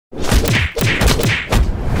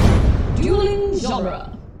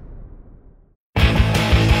genre.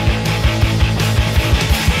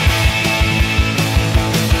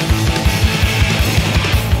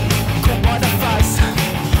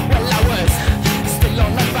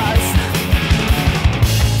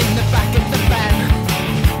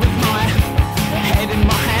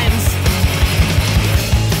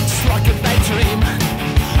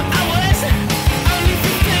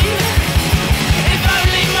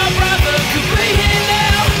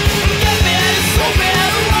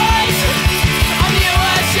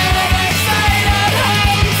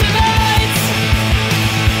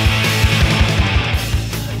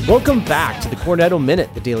 Welcome back to the Cornetto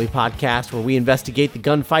Minute, the daily podcast where we investigate the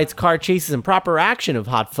gunfights, car chases, and proper action of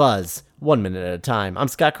Hot Fuzz, 1 minute at a time. I'm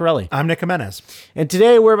Scott Corelli. I'm Nick Jimenez. And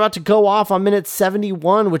today we're about to go off on minute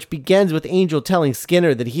 71, which begins with Angel telling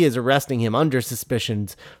Skinner that he is arresting him under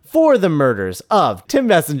suspicions for the murders of Tim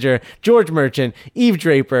Messenger, George Merchant, Eve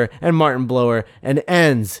Draper, and Martin Blower, and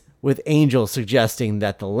ends with Angel suggesting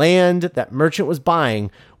that the land that Merchant was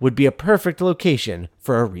buying would be a perfect location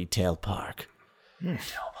for a retail park.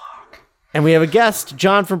 And we have a guest,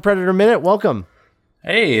 John from Predator Minute. Welcome.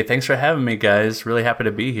 Hey, thanks for having me, guys. Really happy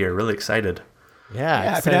to be here. Really excited.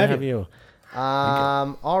 Yeah, excited to have you.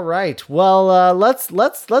 All right. Well, let's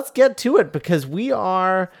get to it because we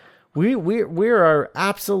are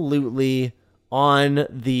absolutely on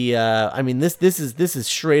the. This is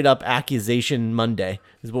straight up Accusation Monday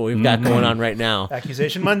is what we've got going on right now.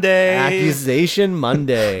 Accusation Monday. Accusation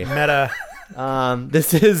Monday. Meta.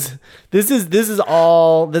 This is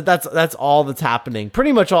all that's all that's happening.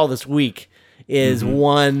 Pretty much all this week is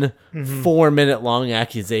one 4 minute long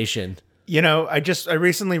accusation. You know, I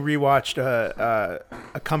recently rewatched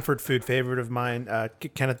a comfort food favorite of mine,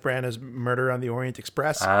 Kenneth Branagh's Murder on the Orient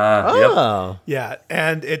Express. Oh, yeah,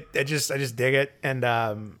 and I just dig it, and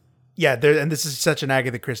and this is such an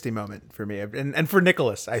Agatha Christie moment for me, and for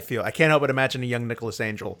Nicholas. I can't help but imagine a young Nicholas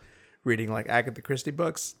Angel reading like Agatha Christie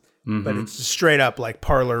books. But it's straight up like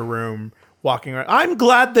parlor room walking around. I'm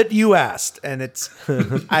glad that you asked, and it's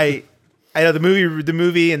I know the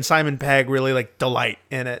movie and Simon Pegg really like delight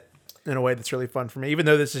in it in a way that's really fun for me. Even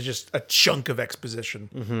though this is just a chunk of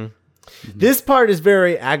exposition. This part is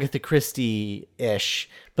very Agatha Christie-ish,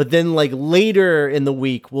 but then like later in the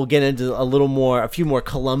week we'll get into a few more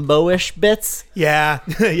Columbo-ish bits. Yeah,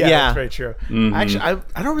 that's very true. Actually,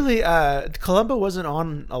 I don't really. Columbo wasn't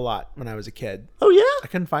on a lot when I was a kid. Oh yeah, I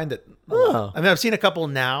couldn't find it. I mean, I've seen a couple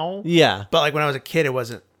now. Yeah, but like when I was a kid, it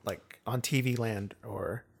wasn't like on TV Land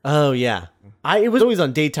or. Oh yeah, it was always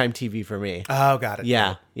on daytime TV for me. Oh, got it.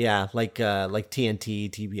 Yeah, like TNT,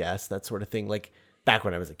 TBS, that sort of thing. Like back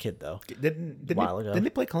when I was a kid, though. Didn't they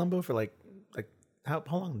play Columbo for like how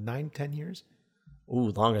long? 9-10 years?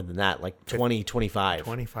 Ooh, longer than that, like 20, 25.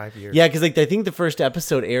 25 years. Yeah, because like I think the first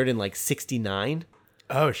episode aired in like 1969.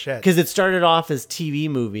 Oh shit! Because it started off as TV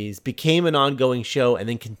movies, became an ongoing show, and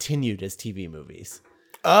then continued as TV movies.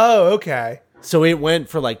 Oh, okay. So it went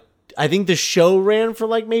for like. I think the show ran for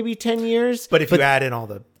like maybe 10 years. But if you add in all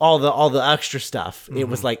the extra stuff, it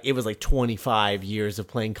was like 25 years of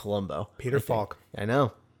playing Columbo. Peter Falk. I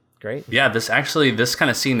know. Great. Yeah, this kind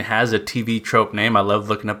of scene has a TV trope name. I love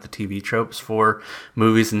looking up the TV tropes for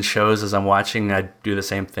movies and shows as I'm watching. I do the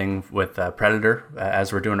same thing with Predator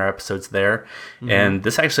as we're doing our episodes there. And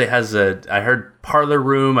this actually has I heard parlor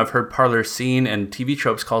room, I've heard parlor scene, and TV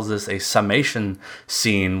tropes calls this a summation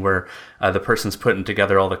scene where the person's putting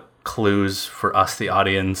together all the clues for us, the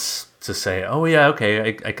audience, to say, oh yeah,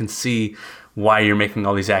 okay, I can see why you're making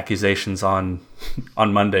all these accusations on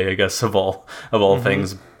Monday, I guess, of all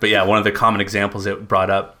things. But yeah, one of the common examples it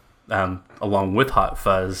brought up along with Hot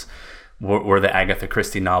Fuzz were the Agatha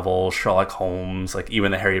Christie novels, Sherlock Holmes, like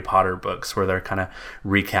even the Harry Potter books, where they're kind of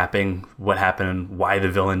recapping what happened and why the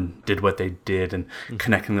villain did what they did and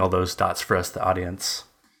connecting all those dots for us, the audience.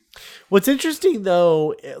 What's interesting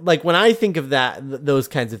though, like when I think of those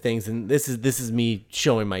kinds of things, and this is me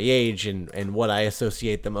showing my age and what I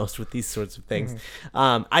associate the most with these sorts of things.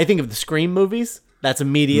 I think of the Scream movies. That's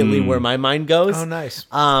immediately where my mind goes. Oh, nice.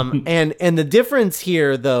 And the difference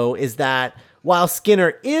here though is that while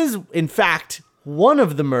Skinner is in fact one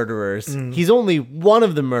of the murderers, he's only one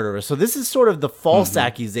of the murderers. So this is sort of the false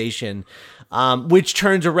accusation. Which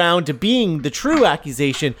turns around to being the true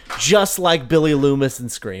accusation, just like Billy Loomis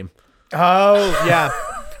and Scream. Oh, yeah.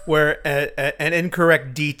 Where an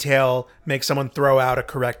incorrect detail makes someone throw out a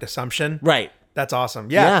correct assumption. Right. That's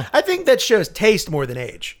awesome. Yeah. I think that shows taste more than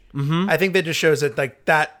age. I think that just shows that like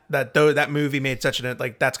that movie made such an,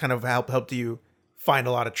 like, that's kind of helped you find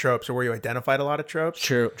a lot of tropes, or where you identified a lot of tropes.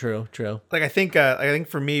 True. Like I think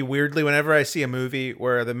for me, weirdly, whenever I see a movie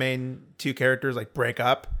where the main two characters like break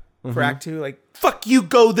up, for Act 2. Like, fuck you,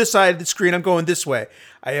 go this side of the screen. I'm going this way.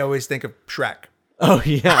 I always think of Shrek. Oh,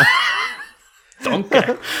 yeah. Donkey.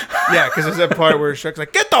 Yeah, because there's that part where Shrek's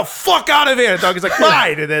like, get the fuck out of here. And the dog is like,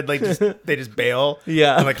 fine. And then like they just bail.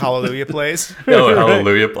 Yeah. And like Hallelujah plays. Oh,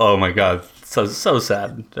 hallelujah. Oh my God. So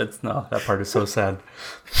sad. That part is so sad.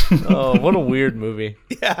 Oh, what a weird movie.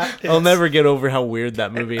 Yeah. I'll never get over how weird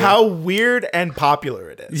that movie is. How weird and popular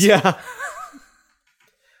it is. Yeah.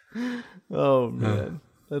 Oh, man.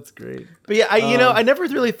 That's great. But yeah, I never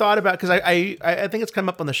really thought about, because I think it's come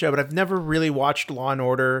up on the show, but I've never really watched Law and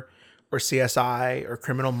Order or CSI or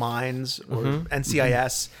Criminal Minds or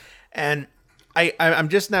NCIS. And I'm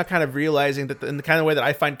just now kind of realizing that in the kind of way that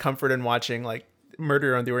I find comfort in watching like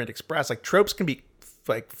Murder on the Orient Express, like tropes can be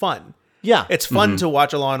like fun. Yeah. It's fun to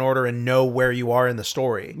watch a Law and Order and know where you are in the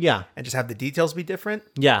story. Yeah. And just have the details be different.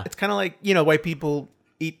 Yeah. It's kind of like, why people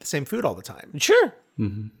eat the same food all the time. Sure.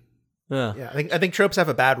 Yeah, I think tropes have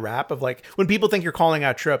a bad rap of like, when people think you're calling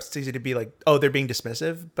out tropes, it's easy to be like, oh, they're being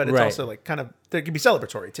dismissive, but it's Right. also like kind of, they can be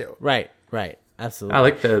celebratory too. Right. Absolutely. I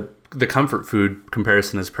like the comfort food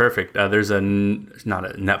comparison is perfect. There's not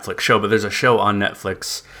a Netflix show, but there's a show on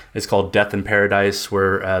Netflix. It's called Death in Paradise,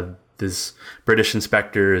 where this British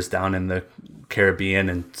inspector is down in the Caribbean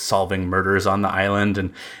and solving murders on the island,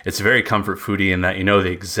 and it's very comfort foody in that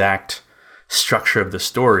the exact structure of the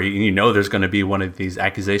story, and there's going to be one of these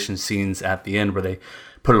accusation scenes at the end where they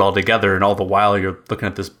put it all together, and all the while you're looking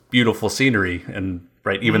at this beautiful scenery, and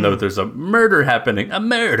right, even though there's a murder happening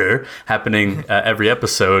every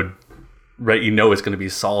episode, right, it's going to be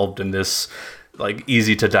solved in this like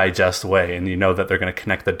easy to digest way, and that they're going to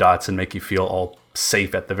connect the dots and make you feel all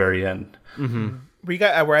safe at the very end.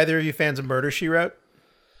 Were either of you fans of Murder, She Wrote?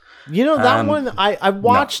 That one I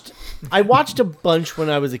watched. No. I watched a bunch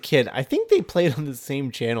when I was a kid. I think they played on the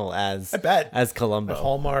same channel as Columbo,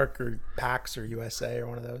 Hallmark or PAX or USA or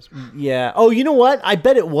one of those. Yeah. Oh, you know what? I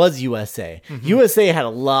bet it was USA. USA had a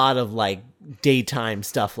lot of like daytime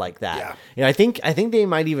stuff like that. Yeah. I think they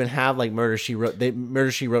might even have like Murder She Wrote.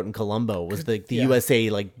 Murder She Wrote in Columbo was the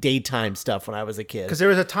USA like daytime stuff when I was a kid. Because there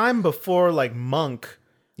was a time before like Monk.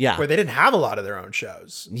 Yeah. Where they didn't have a lot of their own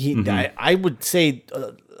shows. I would say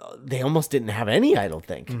they almost didn't have any, I don't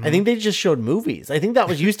think. I think they just showed movies. I think that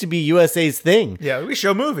was used to be USA's thing. Yeah, we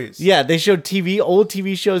show movies. Yeah, they showed old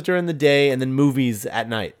TV shows during the day and then movies at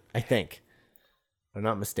night, I think. If I'm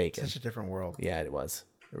not mistaken. Such a different world. Yeah, it was.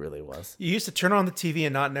 It really was. You used to turn on the TV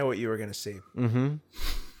and not know what you were going to see.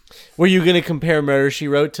 Were you going to compare Murder, She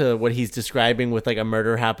Wrote to what he's describing with like a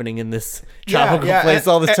murder happening in this tropical place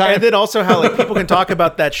all the time? And then also how like people can talk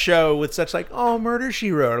about that show with such like, oh, Murder,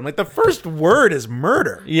 She Wrote. I'm like, the first word is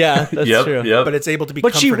murder. Yeah, that's true. Yep. But it's able to be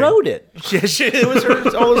But comforting. she wrote it. It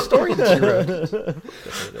was all the story that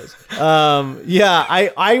she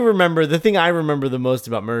wrote. I remember, the thing I remember the most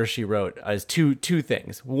about Murder, She Wrote is two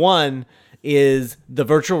things. One is the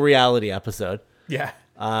virtual reality episode. Yeah.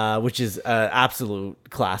 Which is an absolute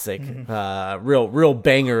classic, real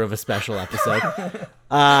banger of a special episode.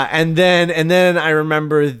 And then I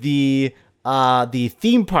remember the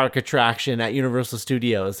theme park attraction at Universal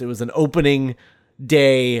Studios. It was an opening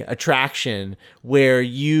day attraction where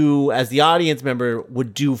you, as the audience member,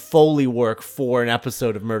 would do Foley work for an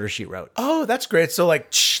episode of Murder, She Wrote. Oh, that's great. So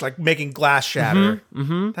like making glass shatter.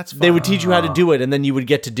 That's fun. They would teach you how to do it, and then you would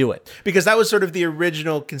get to do it. Because that was sort of the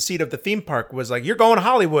original conceit of the theme park was like, you're going to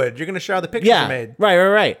Hollywood. You're going to show how the pictures are made.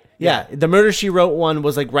 Right. Yeah. The Murder, She Wrote one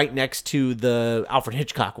was like right next to the Alfred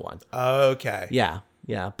Hitchcock one. Okay.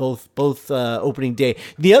 Yeah, both opening day.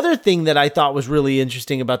 The other thing that I thought was really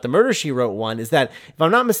interesting about the Murder, She Wrote one is that, if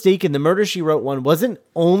I'm not mistaken, the Murder, She Wrote one wasn't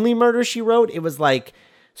only Murder, She Wrote. It was like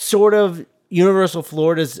sort of Universal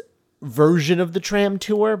Florida's version of the tram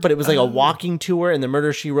tour, but it was like a walking tour, and the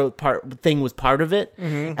Murder, She Wrote thing was part of it.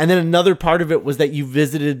 And then another part of it was that you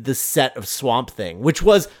visited the set of Swamp Thing, which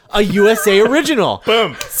was a USA original.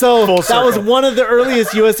 Boom. So Full that circle. was one of the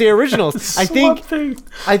earliest USA originals. I think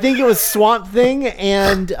it was Swamp Thing,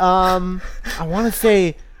 and I want to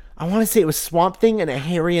say it was Swamp Thing and a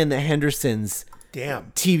Harry and the Hendersons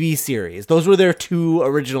Damn. TV series. Those were their two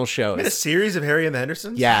original shows. Made a series of Harry and the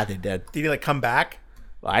Hendersons? Yeah, they did. Did he like come back?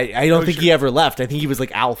 I don't think he ever left. I think he was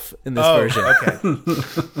like Alf in this version. Okay.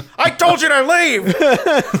 I told you to leave.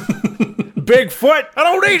 Bigfoot. I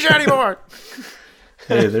don't need you anymore.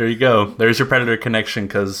 Hey, there you go. There's your Predator connection,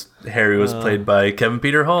 because Harry was played by Kevin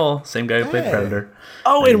Peter Hall, same guy who played Predator.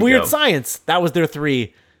 Oh, There and you Weird go. Science. That was their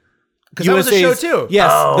three. Because that was a show too.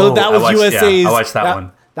 Yes, Oh, that was USA's. I watched that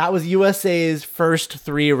one. That was USA's first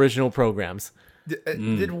three original programs.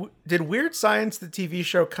 Did Weird Science, the TV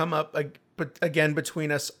show, come up but again,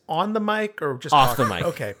 between us on the mic or just Off talking? the mic.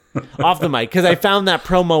 Okay. Off the mic, because I found that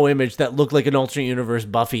promo image that looked like an alternate universe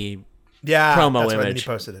Buffy. Yeah. Promo that's why image. he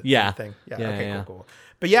posted it. Yeah. Thing. Yeah. Yeah, Okay. yeah. Cool.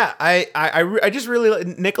 But yeah, I just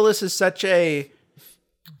really Nicholas is such a.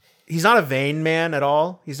 He's not a vain man at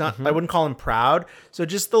all. He's not. I wouldn't call him proud. So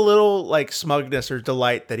just the little like smugness or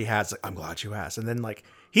delight that he has. Like, I'm glad you asked. And then like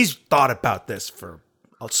he's thought about this for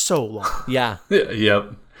so long. Yeah.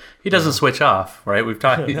 Yep. He doesn't switch off, right? We've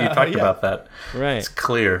talked. You talked about that. Right. It's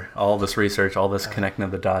clear. All this research, all this connecting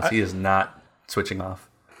of the dots. He is not switching off.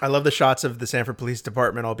 I love the shots of the Sanford Police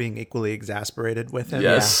Department all being equally exasperated with him.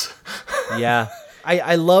 Yes. Yeah.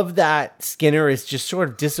 I love that Skinner is just sort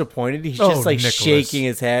of disappointed. He's just like Nicholas. shaking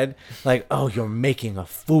his head like, oh, you're making a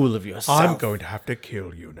fool of yourself. I'm going to have to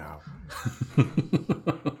kill you now.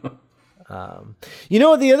 You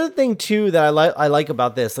know, the other thing too that I like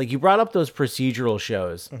about this, like you brought up those procedural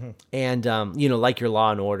shows and, you know, like your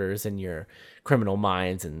Law and Orders and your Criminal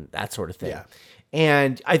Minds and that sort of thing. Yeah.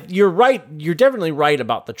 And you're right. You're definitely right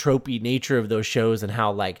about the tropey nature of those shows and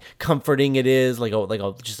how like comforting it is, like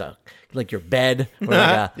your bed or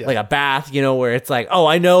like a bath, you know, where it's like, oh,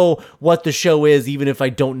 I know what the show is, even if I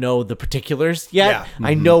don't know the particulars yet. Yeah.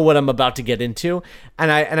 I know what I'm about to get into,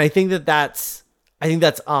 and I think that's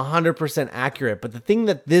 100% accurate. But the thing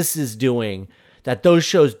that this is doing that those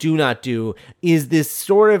shows do not do is this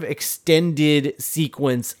sort of extended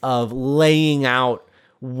sequence of laying out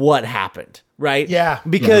what happened. Right? Yeah.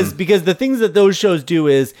 Because the things that those shows do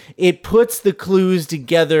is it puts the clues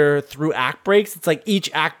together through act breaks. It's like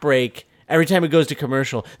each act break, every time it goes to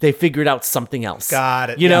commercial, they figured out something else.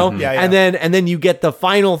 Got it. You know? Yeah. And then you get the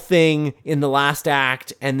final thing in the last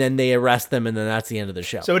act, and then they arrest them, and then that's the end of the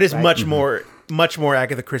show. So it is much more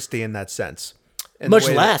Agatha Christie in that sense. In the Much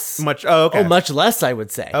way that- less. Okay. Much less, I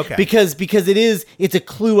would say. Okay. Because it's a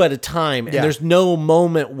clue at a time, and Yeah. there's no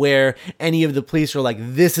moment where any of the police are like,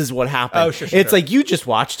 "This is what happened." Oh, sure. It's like you just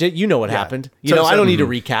watched it, you know what happened. You know, I don't need a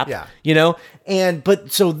recap. Yeah. You know,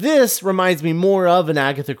 but so this reminds me more of an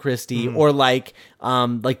Agatha Christie or like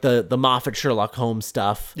the Moffat Sherlock Holmes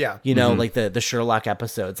stuff. Yeah. You know, like the Sherlock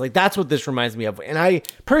episodes. Like that's what this reminds me of, and I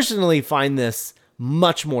personally find this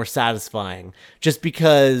much more satisfying, just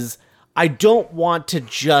because I don't want to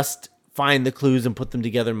just find the clues and put them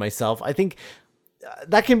together myself. I think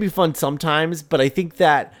that can be fun sometimes, but I think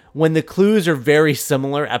that when the clues are very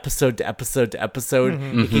similar episode to episode to episode,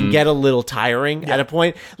 it can get a little tiring at a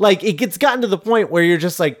point. Like it gets gotten to the point where you're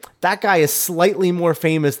just like, that guy is slightly more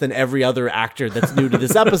famous than every other actor that's new to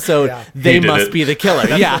this episode. Yeah. They He did must it. be the killer.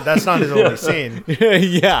 That's not his only scene.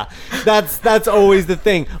 Yeah, that's always the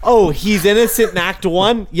thing. Oh, he's innocent in Act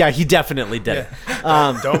 1. Yeah, he definitely did it.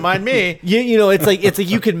 Don't mind me. You know, it's like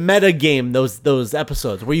you can meta game those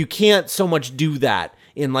episodes where you can't so much do that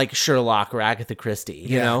in like Sherlock or Agatha Christie.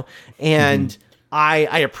 You know, and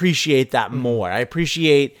I appreciate that more. I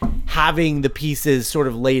appreciate having the pieces sort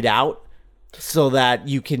of laid out so that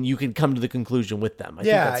you can come to the conclusion with them. I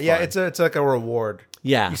think that's fun. It's like a reward.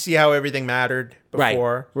 Yeah. You see how everything mattered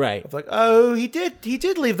before. Right. Of like, oh, he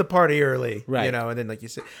did leave the party early. Right. You know, and then like you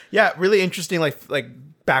said, yeah, really interesting, like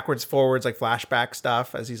backwards, forwards, like flashback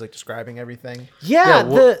stuff as he's like describing everything. Yeah,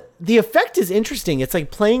 the effect is interesting. It's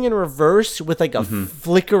like playing in reverse with like a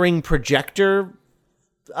flickering projector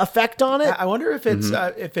effect on it. I wonder if it's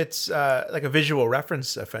like a visual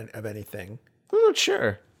reference of anything. I'm not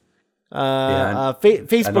sure. I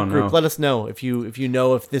Facebook don't group, know. let us know if you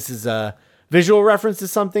know if this is a visual reference to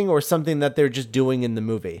something or something that they're just doing in the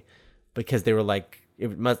movie, because they were like,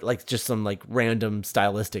 it must like just some like random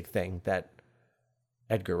stylistic thing that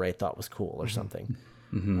Edgar Wright thought was cool or something.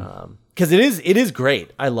 Because it is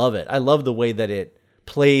great. I love it. I love the way that it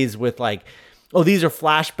plays with like, oh, these are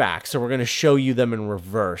flashbacks, so we're going to show you them in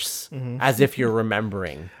reverse as if you're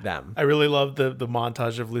remembering them. I really love the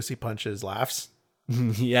montage of Lucy Punch's laughs.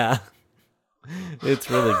 Yeah. It's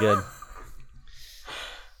really good.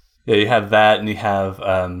 Yeah, you have that, and you have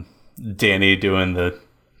Danny doing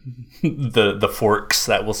the forks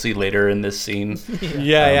that we'll see later in this scene.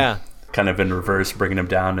 Yeah. Kind of in reverse, bringing him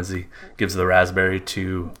down as he gives the raspberry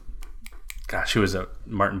to, gosh, who was it?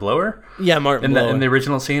 Martin Blower? Yeah, Martin in Blower. the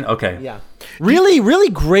original scene. Okay. Yeah. Really, really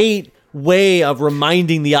great way of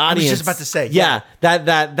reminding the audience. just about to say, yeah,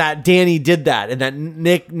 that Danny did that, and that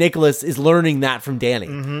Nicholas is learning that from Danny.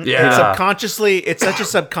 Yeah. And subconsciously, it's such a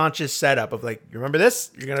subconscious setup of like, you remember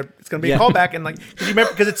this? It's gonna be a callback, and like,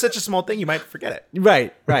 because it's such a small thing, you might forget it.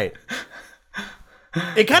 Right.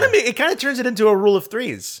 It kind of turns it into a rule of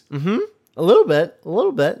threes. A little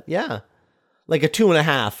bit. Yeah. Like a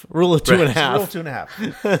 2.5 rule of 2.5. Rule of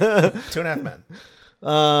 2.5. 2.5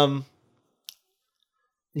 men.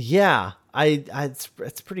 Yeah.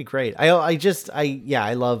 It's pretty great. I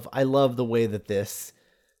love the way that this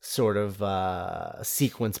sort of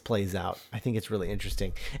sequence plays out. I think it's really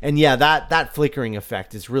interesting. And yeah, that flickering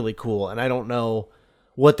effect is really cool. And I don't know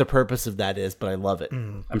what the purpose of that is, but I love it.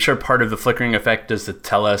 I'm sure part of the flickering effect is to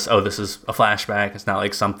tell us, oh, this is a flashback. It's not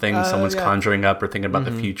like something someone's conjuring up or thinking about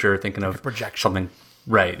the future, thinking of projection. Something.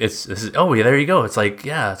 Right. This is, oh, yeah, there you go. It's like,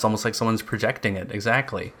 yeah, it's almost like someone's projecting it.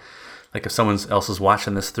 Exactly. Like if someone else is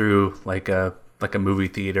watching this through like a movie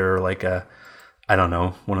theater or like I don't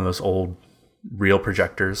know, one of those old real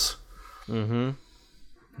projectors. Man,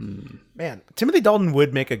 Timothy Dalton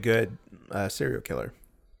would make a good serial killer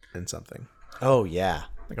in something. Oh yeah,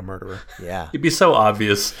 like a murderer. Yeah, he'd be so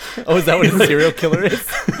obvious. Oh, is that what a serial killer is?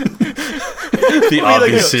 The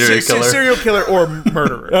obvious serial killer. Serial killer or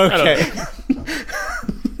murderer. Okay.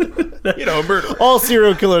 A murderer. All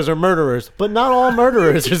serial killers are murderers, but not all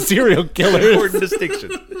murderers are serial killers. Important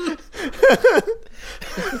distinction.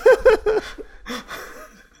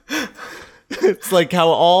 It's like how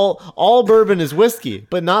all bourbon is whiskey,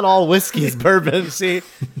 but not all whiskey is bourbon. See,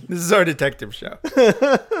 this is our detective show.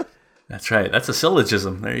 That's right. That's a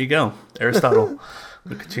syllogism. There you go. Aristotle.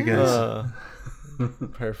 Look at you guys.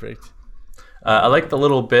 Perfect. I like the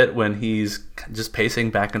little bit when he's just pacing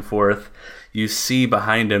back and forth. You see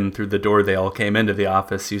behind him through the door they all came into the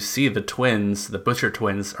office. You see the twins, the Butcher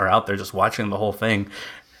twins, are out there just watching the whole thing.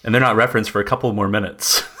 And they're not referenced for a couple more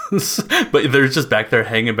minutes. But they're just back there,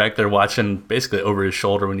 hanging back there, watching basically over his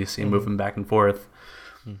shoulder when you see him moving back and forth.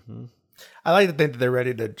 Mm-hmm. I like to think that they're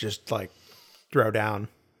ready to just like throw down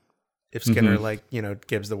if Skinner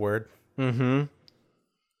gives the word. Mm-hmm.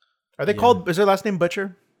 Are they called? Is their last name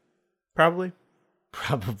Butcher? Probably.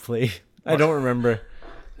 I don't remember.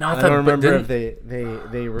 No, I don't remember if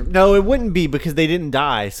they were. No, it wouldn't be because they didn't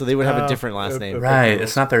die, so they would have a different last name. Right.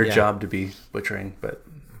 It's not their job to be butchering, but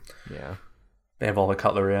yeah, they have all the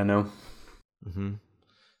cutlery. I know. Mm-hmm.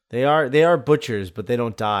 They are butchers, but they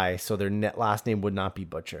don't die, so their last name would not be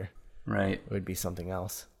Butcher. Right. It would be something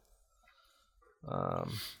else.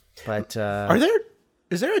 But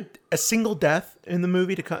is there a single death in the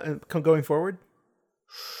movie to come going forward?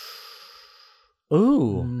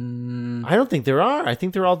 Ooh, I don't think there are. I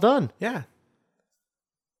think they're all done. Yeah.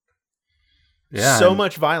 Yeah. So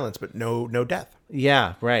much violence, but no death.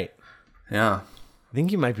 Yeah, right. Yeah. I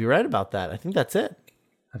think you might be right about that. I think that's it.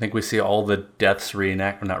 I think we see all the deaths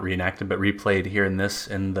not reenacted, but replayed here in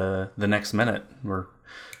the next minute. We're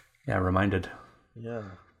reminded. Yeah.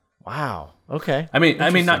 Wow. Okay. I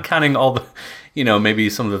mean, not counting all the, maybe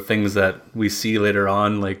some of the things that we see later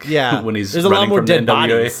on, like when he's there's a lot more dead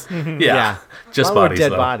bodies. Yeah, just a lot bodies. More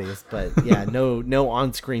dead bodies, but yeah, no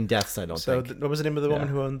on-screen deaths. I don't think. So what was the name of the woman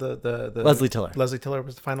who owned the Leslie Tiller? Leslie Tiller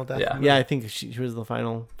was the final death. Yeah. I think she was the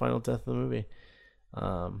final death of the movie.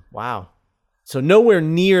 Wow. So nowhere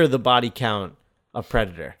near the body count of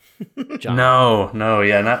Predator. John. No,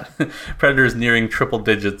 yeah, not Predator's nearing triple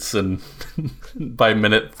digits and by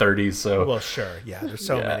minute 30. So well, sure, yeah. There's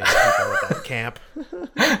so many people at that camp.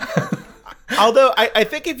 Although I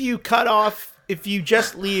think if you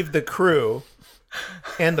just leave the crew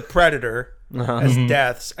and the Predator as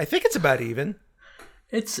deaths, I think it's about even.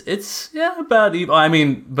 It's about even. I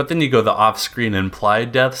mean, but then you go the off-screen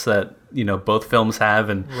implied deaths that both films have,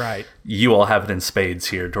 and you all have it in spades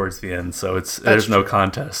here towards the end. So there's no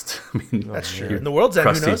contest. I mean, that's true. In the world's end,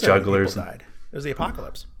 who knows how many jugglers people died? It was the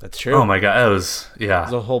apocalypse. That's true. Oh my god, it was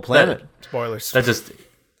the whole planet. Spoilers. That just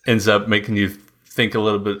ends up making you think a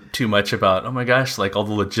little bit too much about. Oh my gosh, like all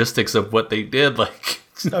the logistics of what they did. Like,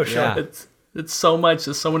 oh sure, it's so much.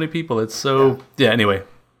 There's so many people. It's so Anyway.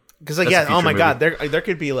 Because oh my god, there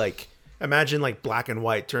could be like, imagine like black and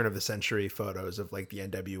white turn of the century photos of like the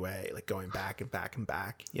NWA like going back and back and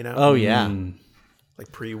back, Oh yeah,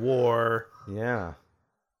 like pre-war. Yeah.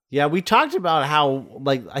 We talked about how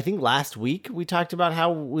I think last week we talked about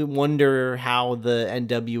how we wonder how the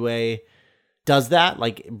NWA does that,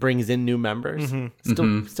 like brings in new members.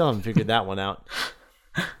 Still haven't figured that one out.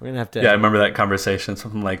 We're gonna have to. Yeah, I remember that conversation.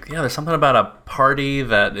 Something like, there's something about a party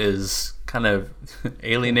that is kind of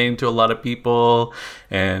alienating to a lot of people,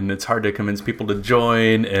 and it's hard to convince people to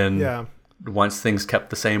join. And once things kept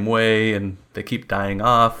the same way, and they keep dying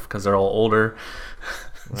off because they're all older.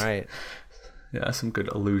 Right. Yeah, some good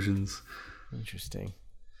illusions. Interesting.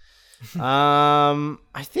 I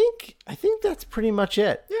think that's pretty much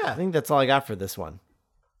it. Yeah, I think that's all I got for this one.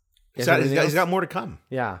 He's got more to come.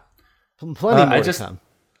 Yeah. Plenty more to come.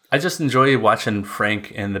 I just enjoy watching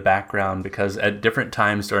Frank in the background because at different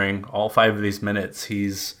times during all 5 of these minutes,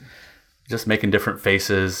 he's just making different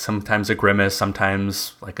faces. Sometimes a grimace,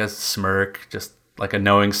 sometimes like a smirk, just like a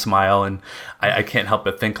knowing smile, and I can't help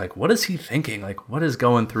but think, like, what is he thinking? Like, what is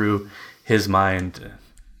going through his mind?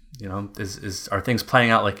 You know, are things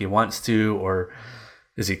playing out like he wants to, or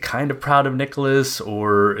is he kind of proud of Nicholas,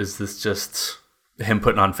 or is this just him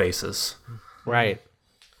putting on faces? Right.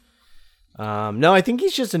 No, I think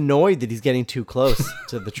he's just annoyed that he's getting too close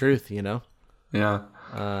to the truth, you know? Yeah.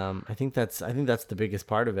 I think that's the biggest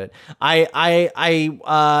part of it.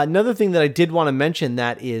 Another thing that I did want to mention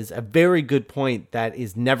that is a very good point that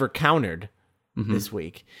is never countered this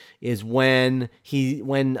week is when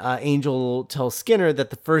Angel tells Skinner that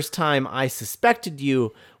the first time I suspected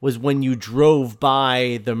you was when you drove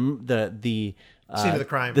by the Scene of the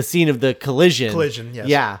crime. the scene of the collision. Collision, yes.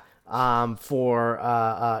 Yeah.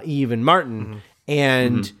 For Eve and Martin.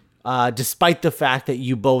 And despite the fact that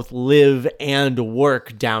you both live and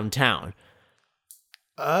work downtown.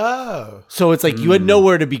 Oh. So it's like you had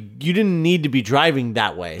nowhere to be, you didn't need to be driving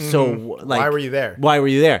that way. So like, Why were you there? Why were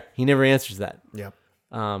you there? He never answers that. Yep.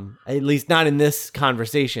 At least not in this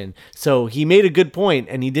conversation. So he made a good point,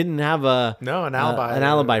 and he didn't have an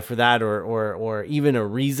alibi for that, or even a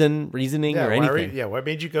reasoning or anything. What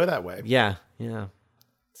made you go that way? Yeah.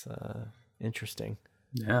 It's interesting.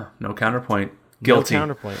 Yeah, no counterpoint. Guilty. No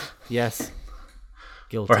counterpoint. Yes.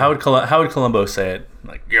 Guilty. Or how would Columbo say it?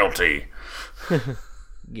 Like, guilty.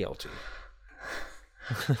 Guilty.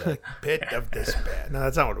 The pit of despair. No,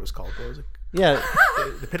 that's not what it was called. What was it? Yeah.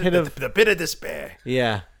 The pit of despair.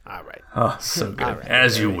 Yeah. All right. Oh, so good. Right.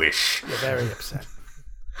 As you wish. You're very upset.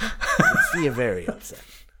 You're very upset.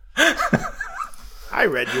 I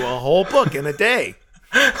read you a whole book in a day.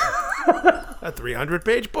 A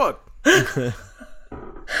 300-page book.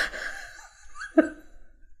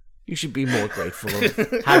 You should be more grateful of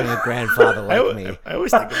having a grandfather like me. I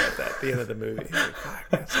always think about that at the end of the movie.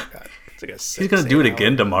 It's like he's going to do it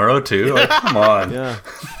again tomorrow, too? Like, come on. Yeah.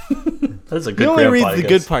 That's a good He only grandpa, reads the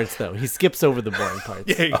good parts, though. He skips over the boring parts.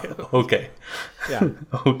 Okay. Yeah.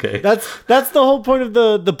 Okay. That's the whole point of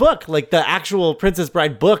the book. Like, the actual Princess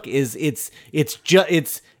Bride book is it's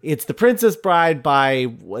the Princess Bride by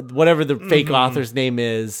whatever the fake author's name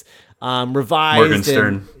is, revised.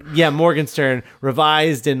 Morgenstern. Morgenstern,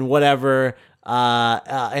 revised and whatever,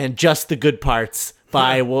 and just the good parts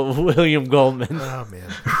by William Goldman. Oh man.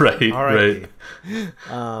 Right. R.I.P. Right.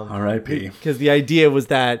 R.I.P. Because the idea was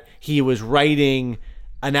that he was rewriting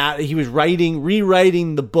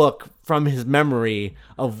the book from his memory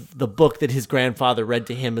of the book that his grandfather read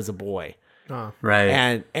to him as a boy. Oh.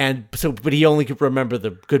 Right. But he only could remember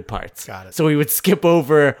the good parts. Got it. So he would skip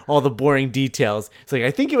over all the boring details. It's like,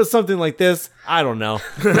 I think it was something like this. I don't know.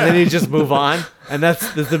 And then he'd just move on. And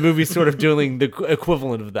that's the movie sort of doing the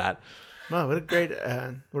equivalent of that. Wow,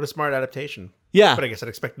 what a smart adaptation. Yeah. But I guess I'd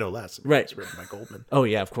expect no less. Right. It's written by Goldman. Oh,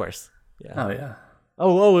 yeah, of course. Yeah. Oh, yeah.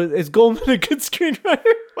 Oh, is Goldman a good screenwriter?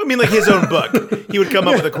 Well, I mean, like his own book. He would come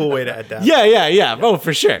up with a cool way to adapt. Yeah. Oh,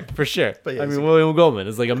 for sure. But yeah, I mean, William Goldman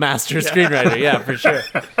is like a master screenwriter. Yeah, for sure.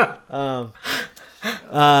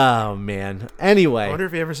 Oh, man. Anyway. I wonder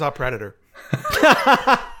if he ever saw Predator.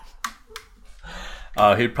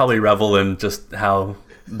 He'd probably revel in just how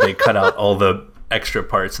they cut out all the extra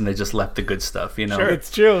parts and they just left the good stuff, you know? Sure.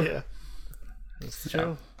 It's true. Yeah. It's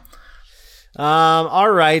true.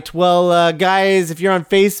 All right. Well, guys, if you're on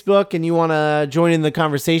Facebook and you want to join in the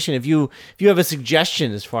conversation, if you have a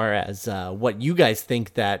suggestion as far as what you guys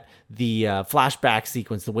think that the flashback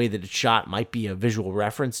sequence, the way that it's shot, might be a visual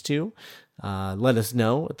reference to, let us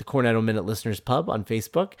know at the Cornetto Minute Listeners Pub on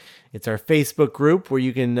Facebook. It's our Facebook group where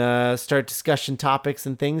you can start discussion topics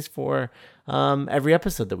and things for every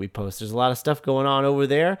episode that we post. There's a lot of stuff going on over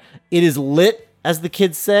there. It is lit, as the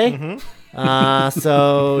kids say.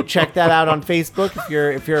 So check that out on Facebook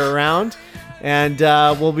if you're around. And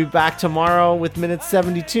we'll be back tomorrow with minute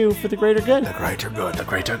 72 for the greater good. The greater good. The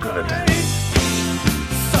greater good.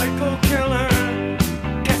 Cycle